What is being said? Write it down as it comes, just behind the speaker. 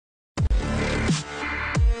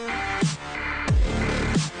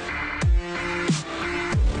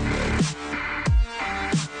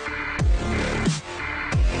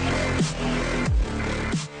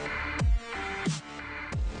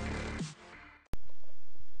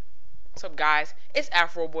What's up, guys? It's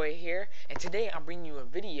Afroboy here, and today I'm bringing you a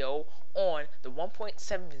video on the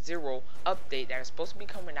 1.70 update that is supposed to be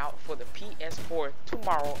coming out for the PS4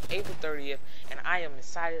 tomorrow, April 30th, and I am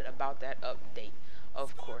excited about that update,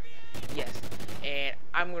 of course. Yes, and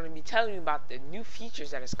I'm going to be telling you about the new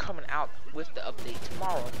features that is coming out with the update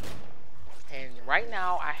tomorrow. And right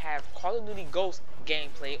now I have Call of Duty Ghosts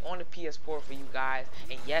gameplay on the PS4 for you guys.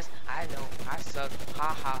 And yes, I know I suck.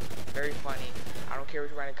 Haha. Very funny. I don't care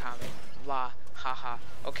what you write in the comment. Blah. Haha.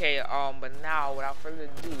 Okay, but now without further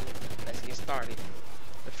ado, let's get started.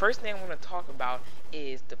 The first thing I'm gonna talk about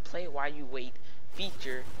is the play while you wait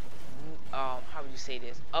feature. How would you say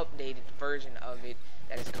this? Updated version of it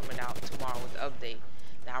that is coming out tomorrow with the update.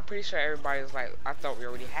 Now, I'm pretty sure everybody's like, I thought we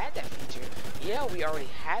already had that feature. Yeah, we already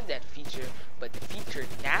had that feature, but the feature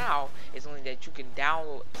now is only that you can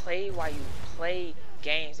download, play while you play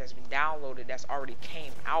games that's been downloaded that's already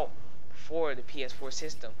came out for the PS4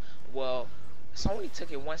 system. Well, Sony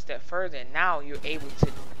took it one step further, and now you're able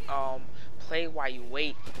to play while you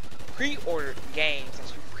wait pre-ordered games that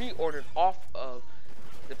you pre-ordered off of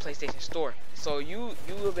the PlayStation Store. So you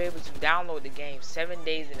will be able to download the game 7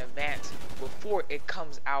 days in advance before it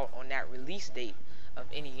comes out on that release date of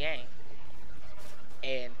any game.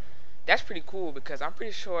 And that's pretty cool because I'm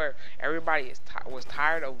pretty sure everybody was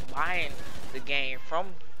tired of buying the game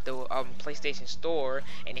from the PlayStation Store,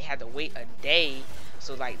 and they had to wait a day.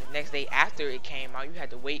 So like the next day after it came out, you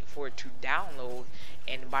had to wait for it to download,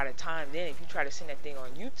 and by the time then, if you try to send that thing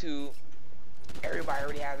on YouTube, everybody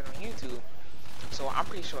already has it on YouTube. So I'm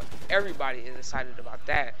pretty sure everybody is excited about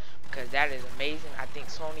that because that is amazing. I think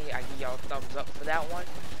Sony, I give y'all a thumbs up for that one.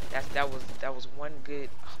 That was one good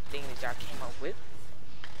thing that y'all came up with.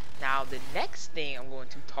 Now the next thing I'm going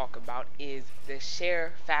to talk about is the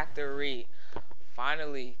Share Factory.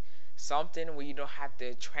 Finally, something where you don't have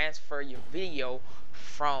to transfer your video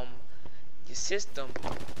from your system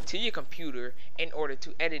to your computer in order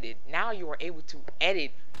to edit it. Now you are able to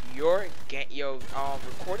edit your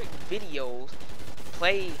recorded videos,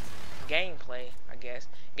 play gameplay,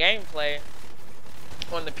 gameplay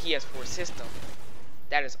on the PS4 system.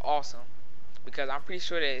 That is awesome because I'm pretty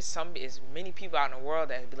sure that many people out in the world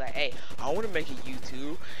that be like, hey, I want to make a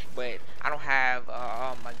YouTube, but I don't have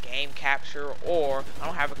a game capture or I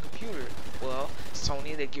don't have a computer. Well,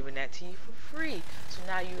 Sony, they're giving that to you for free. So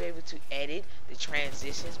now you're able to edit the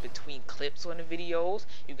transitions between clips on the videos.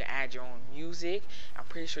 You can add your own music. I'm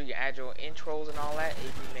pretty sure you add your own intros and all that if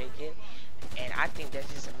you make it. And I think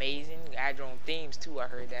that's just amazing. You can add your own themes too. I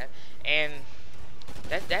heard that. And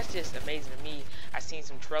that's just amazing to me. I've seen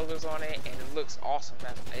some trailers on it and it looks awesome.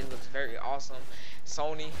 It looks very awesome.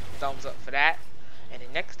 Sony, thumbs up for that. And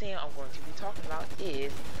the next thing I'm going to be talking about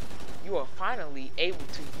is you are finally able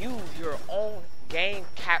to use your own game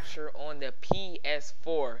capture on the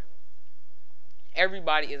PS4.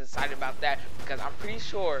 Everybody is excited about that because I'm pretty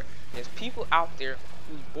sure there's people out there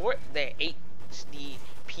who bought their HD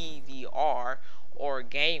PVR or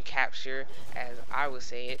game capture, as I would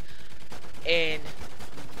say it, and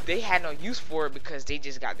they had no use for it because they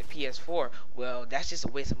just got the PS4. Well, that's just a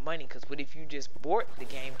waste of money because what if you just bought the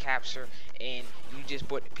game capture and you just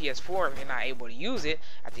bought the PS4 and you're not able to use it?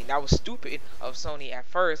 I think that was stupid of Sony at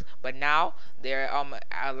first, but now they're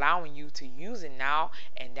allowing you to use it now,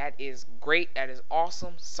 and that is great. That is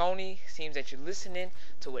awesome. Sony, seems that you're listening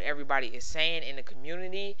to what everybody is saying in the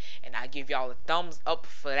community, and I give y'all a thumbs up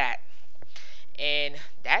for that. And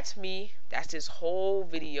that's me. That's this whole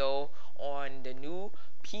video on the new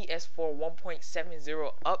PS4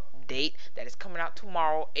 1.70 update that is coming out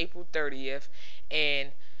tomorrow, April 30th.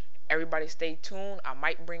 And everybody stay tuned. I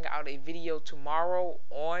might bring out a video tomorrow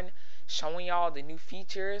on showing y'all the new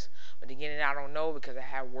features, but again, I don't know because I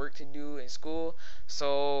have work to do in school.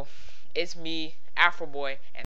 So it's me, Afroboy, and